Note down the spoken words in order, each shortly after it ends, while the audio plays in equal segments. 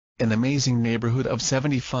an amazing neighborhood of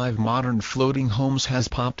 75 modern floating homes has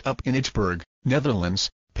popped up in IJburg, Netherlands,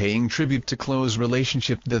 paying tribute to close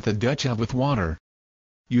relationship that the Dutch have with water.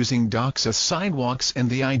 Using docks as sidewalks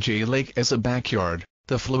and the IJ Lake as a backyard,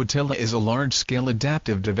 the flotilla is a large-scale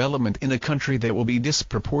adaptive development in a country that will be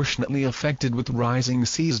disproportionately affected with rising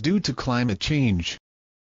seas due to climate change.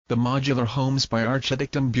 The modular homes by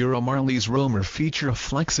Architectenbureau Marlies Rohmer feature a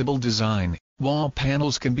flexible design. Wall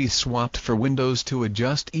panels can be swapped for windows to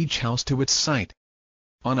adjust each house to its site.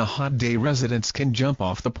 On a hot day, residents can jump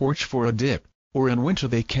off the porch for a dip, or in winter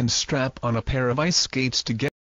they can strap on a pair of ice skates to get